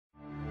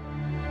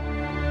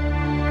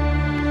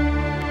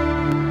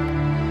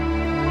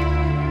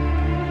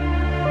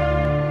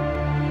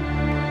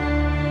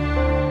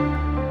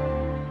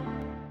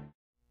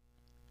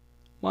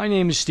My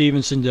name is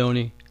Stephen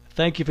Sindoni.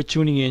 Thank you for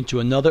tuning in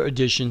to another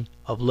edition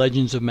of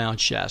Legends of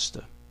Mount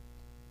Shasta.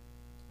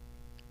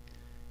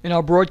 In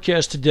our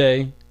broadcast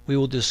today, we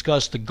will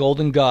discuss the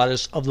Golden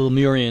Goddess of the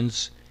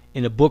Lemurians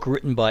in a book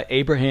written by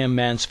Abraham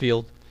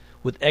Mansfield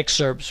with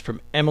excerpts from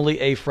Emily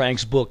A.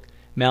 Frank's book,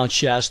 Mount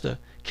Shasta,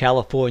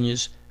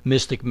 California's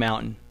Mystic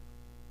Mountain.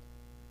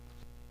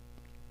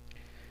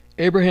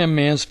 Abraham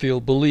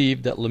Mansfield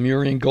believed that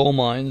Lemurian gold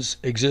mines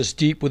exist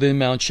deep within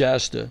Mount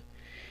Shasta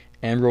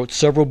and wrote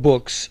several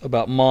books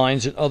about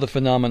mines and other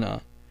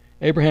phenomena.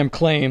 Abraham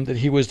claimed that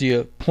he was the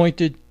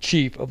appointed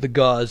chief of the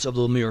gods of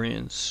the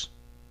Lemurians.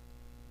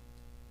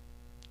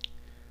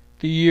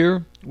 The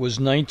year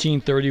was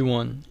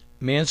 1931.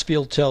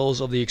 Mansfield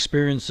tells of the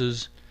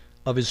experiences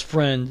of his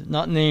friend,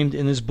 not named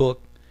in his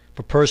book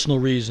for personal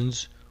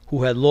reasons,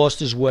 who had lost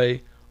his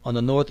way on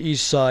the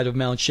northeast side of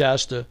Mount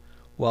Shasta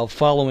while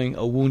following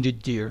a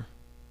wounded deer.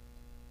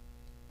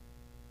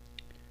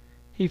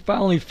 He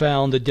finally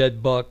found the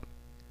dead buck,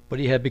 but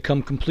he had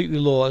become completely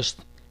lost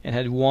and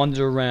had wandered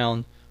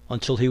around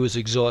until he was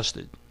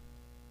exhausted.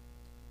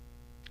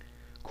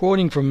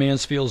 Quoting from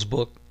Mansfield's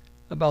book,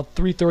 about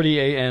 3:30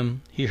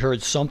 a.m. he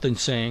heard something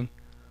saying,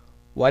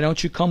 "Why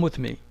don't you come with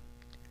me?"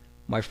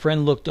 My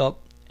friend looked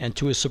up, and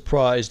to his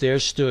surprise there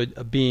stood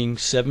a being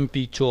 7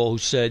 feet tall who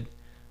said,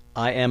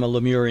 "I am a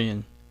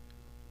Lemurian.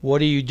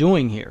 What are you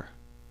doing here?"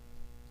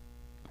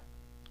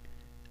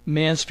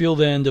 Mansfield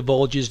then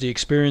divulges the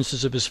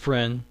experiences of his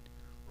friend,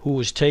 who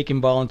was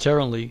taken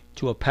voluntarily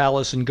to a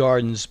palace and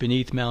gardens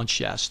beneath Mount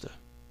Shasta.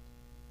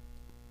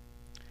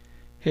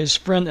 His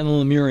friend and the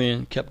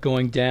Lemurian kept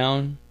going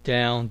down,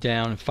 down,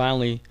 down, and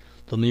finally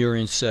the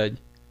Lemurian said,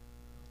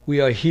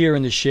 "We are here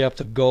in the shaft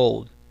of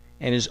gold,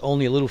 and it is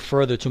only a little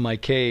further to my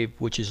cave,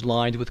 which is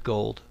lined with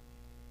gold.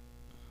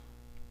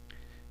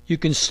 You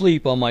can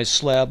sleep on my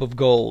slab of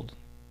gold.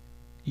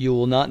 You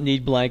will not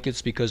need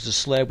blankets because the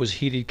slab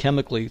was heated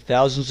chemically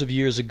thousands of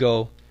years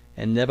ago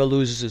and never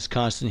loses its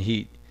constant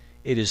heat.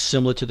 It is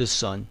similar to the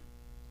sun."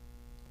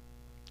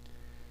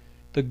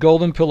 The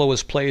golden pillow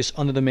was placed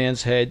under the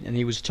man's head, and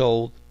he was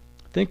told,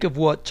 "Think of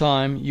what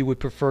time you would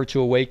prefer to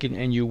awaken,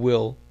 and you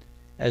will,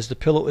 as the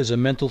pillow is a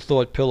mental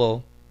thought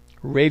pillow,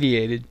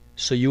 radiated,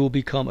 so you will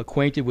become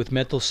acquainted with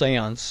mental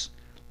seance,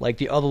 like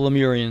the other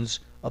Lemurians,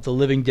 of the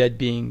living dead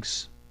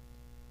beings."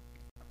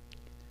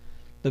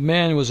 The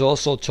man was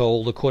also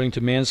told, according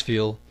to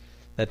Mansfield,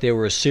 that there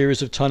were a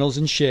series of tunnels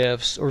and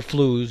shafts, or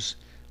flues,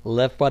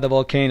 left by the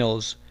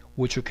volcanoes,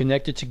 which were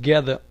connected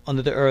together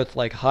under the earth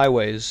like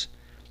highways,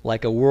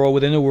 like a world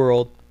within a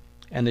world,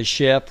 and the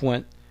shaft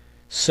went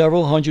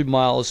several hundred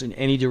miles in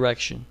any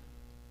direction.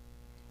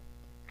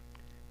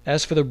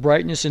 As for the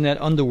brightness in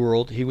that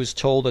underworld, he was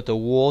told that the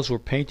walls were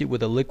painted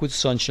with a liquid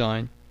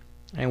sunshine,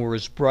 and were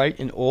as bright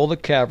in all the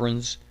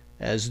caverns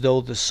as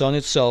though the sun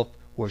itself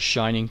were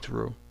shining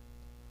through.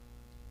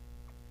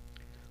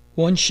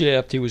 One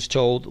shaft, he was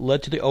told,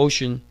 led to the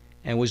ocean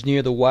and was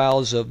near the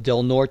wilds of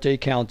Del Norte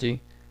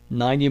County,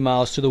 90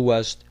 miles to the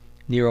west,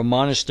 near a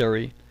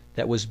monastery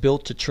that was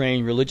built to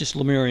train religious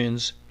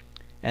Lemurians,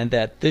 and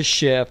that this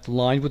shaft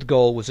lined with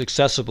gold was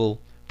accessible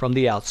from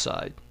the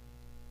outside.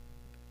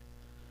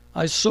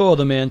 "I saw,"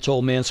 the man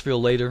told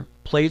Mansfield later,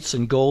 "plates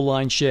and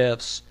gold-lined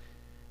shafts,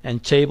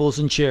 and tables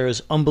and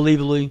chairs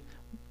unbelievably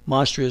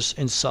monstrous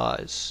in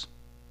size."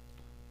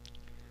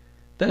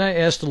 Then I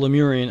asked the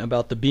Lemurian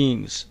about the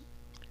beings.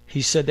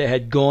 He said they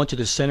had gone to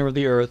the center of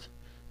the earth,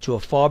 to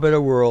a far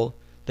better world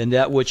than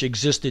that which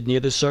existed near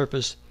the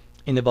surface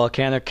in the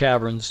volcanic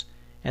caverns,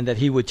 and that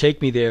he would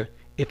take me there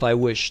if I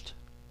wished.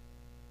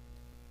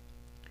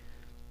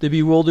 The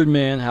bewildered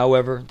man,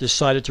 however,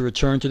 decided to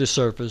return to the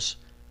surface,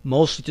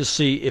 mostly to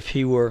see if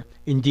he were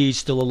indeed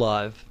still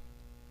alive.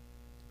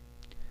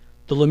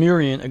 The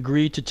Lemurian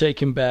agreed to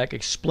take him back,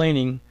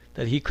 explaining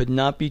that he could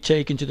not be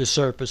taken to the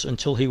surface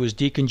until he was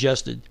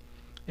decongested,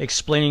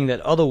 explaining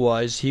that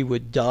otherwise he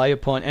would die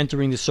upon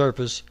entering the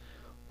surface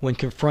when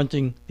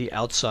confronting the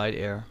outside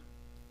air.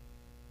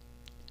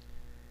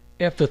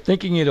 After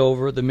thinking it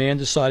over, the man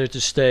decided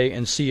to stay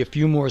and see a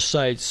few more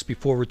sights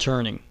before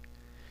returning.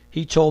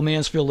 He told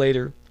Mansfield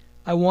later,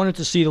 "I wanted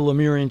to see the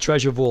Lemurian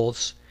treasure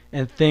vaults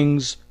and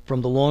things from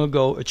the long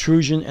ago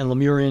Etruscan and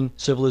Lemurian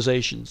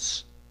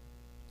civilizations."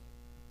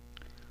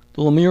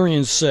 The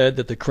Lemurians said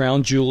that the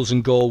crown jewels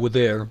and gold were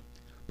there,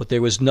 but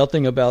there was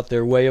nothing about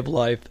their way of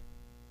life,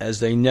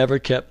 as they never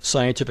kept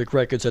scientific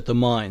records at the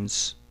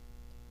mines.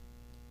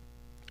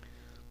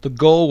 The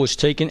gold was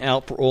taken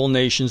out for all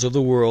nations of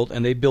the world,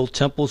 and they built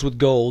temples with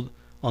gold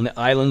on the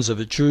islands of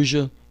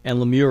Etruria and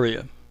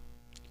Lemuria.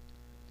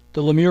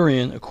 The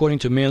Lemurian, according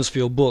to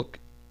Mansfield's book,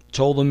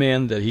 told the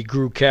man that he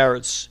grew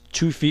carrots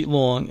 2 feet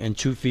long and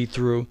 2 feet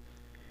through,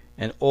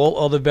 and all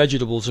other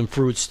vegetables and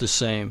fruits the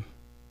same.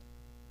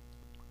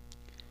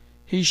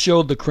 He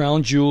showed the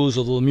crown jewels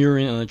of the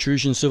Lemurian and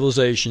Etruscan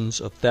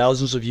civilizations of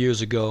thousands of years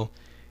ago,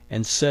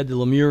 and said the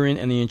Lemurian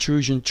and the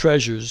Etruscan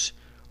treasures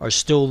are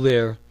still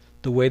there,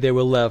 the way they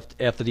were left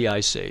after the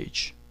Ice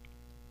Age.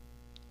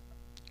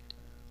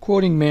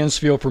 Quoting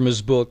Mansfield from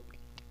his book,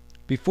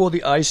 Before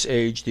the Ice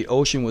Age, the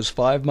ocean was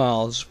 5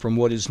 miles from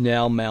what is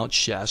now Mount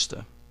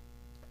Shasta.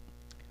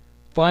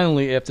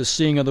 Finally, after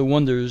seeing other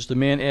wonders, the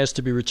man asked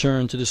to be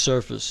returned to the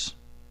surface.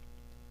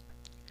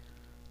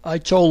 I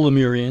told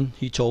Lemurian,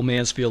 he told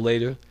Mansfield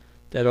later,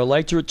 that I'd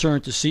like to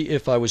return to see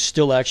if I was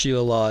still actually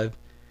alive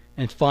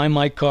and find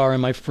my car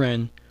and my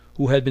friend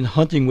who had been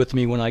hunting with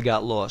me when I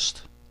got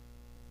lost.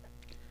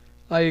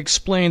 I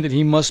explained that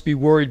he must be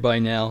worried by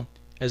now,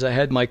 as I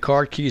had my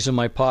car keys in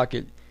my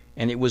pocket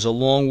and it was a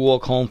long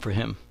walk home for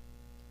him.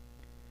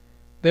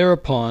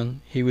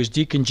 Thereupon, he was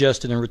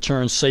decongested and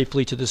returned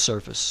safely to the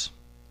surface.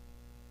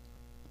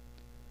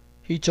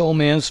 He told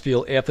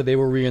Mansfield after they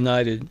were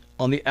reunited,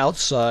 on the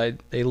outside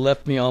they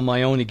left me on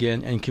my own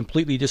again and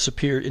completely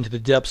disappeared into the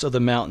depths of the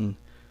mountain.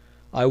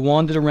 I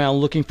wandered around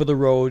looking for the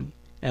road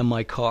and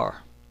my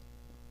car.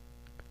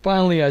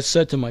 Finally I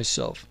said to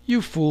myself,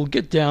 "You fool,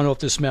 get down off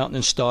this mountain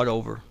and start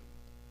over.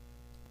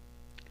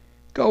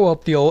 Go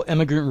up the old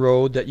emigrant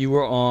road that you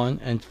were on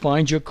and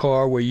find your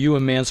car where you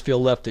and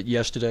Mansfield left it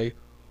yesterday,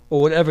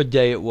 or whatever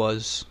day it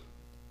was."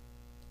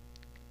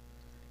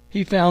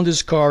 He found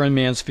his car and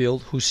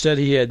Mansfield, who said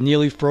he had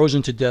nearly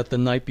frozen to death the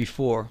night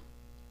before.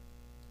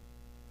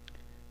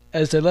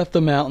 As they left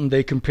the mountain,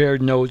 they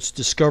compared notes,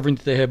 discovering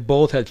that they had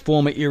both had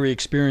former eerie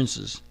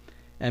experiences,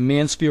 and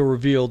Mansfield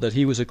revealed that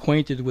he was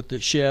acquainted with the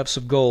shafts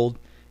of gold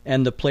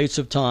and the plates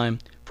of time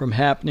from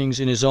happenings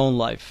in his own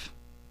life.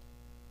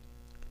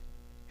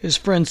 His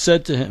friend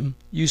said to him,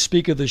 "You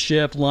speak of the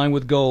shaft lined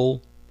with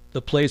gold,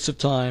 the plates of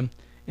time,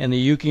 and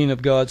the Yukian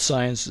of God's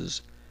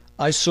sciences.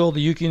 I saw the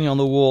Yukian on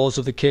the walls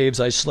of the caves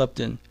I slept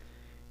in,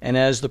 and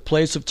as the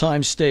plates of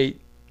time state,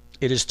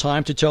 it is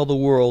time to tell the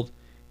world,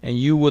 and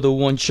you were the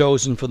one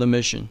chosen for the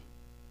mission."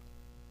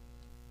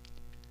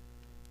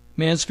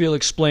 Mansfield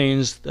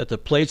explains that the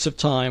plates of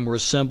time were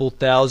assembled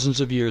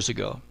thousands of years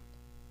ago.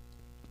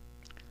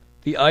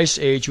 The Ice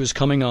Age was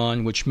coming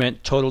on, which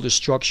meant total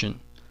destruction.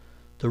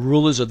 The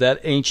rulers of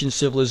that ancient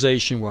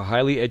civilization were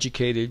highly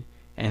educated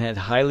and had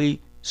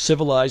highly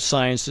civilized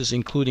sciences,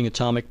 including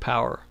atomic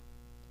power.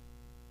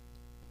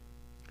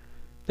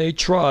 They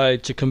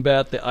tried to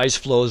combat the ice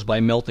floes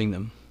by melting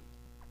them.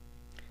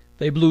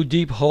 They blew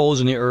deep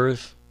holes in the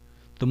earth.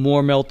 The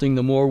more melting,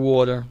 the more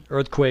water,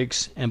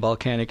 earthquakes, and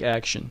volcanic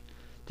action.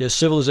 Their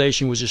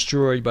civilization was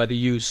destroyed by the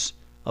use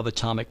of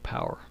atomic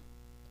power.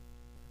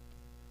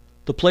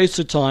 The plates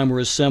of time were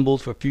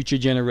assembled for future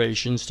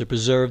generations to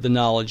preserve the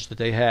knowledge that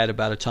they had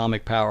about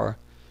atomic power,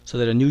 so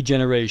that a new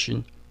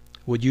generation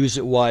would use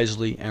it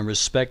wisely and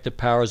respect the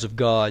powers of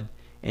God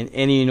in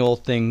any and all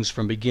things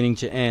from beginning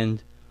to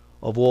end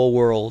of all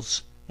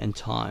worlds and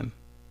time.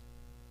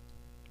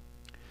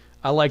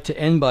 I like to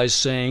end by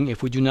saying,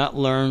 if we do not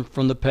learn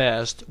from the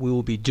past, we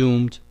will be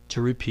doomed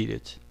to repeat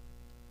it.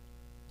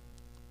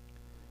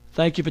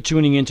 Thank you for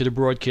tuning in to the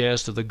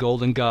broadcast of the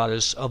Golden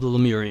Goddess of the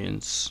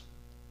Lemurians.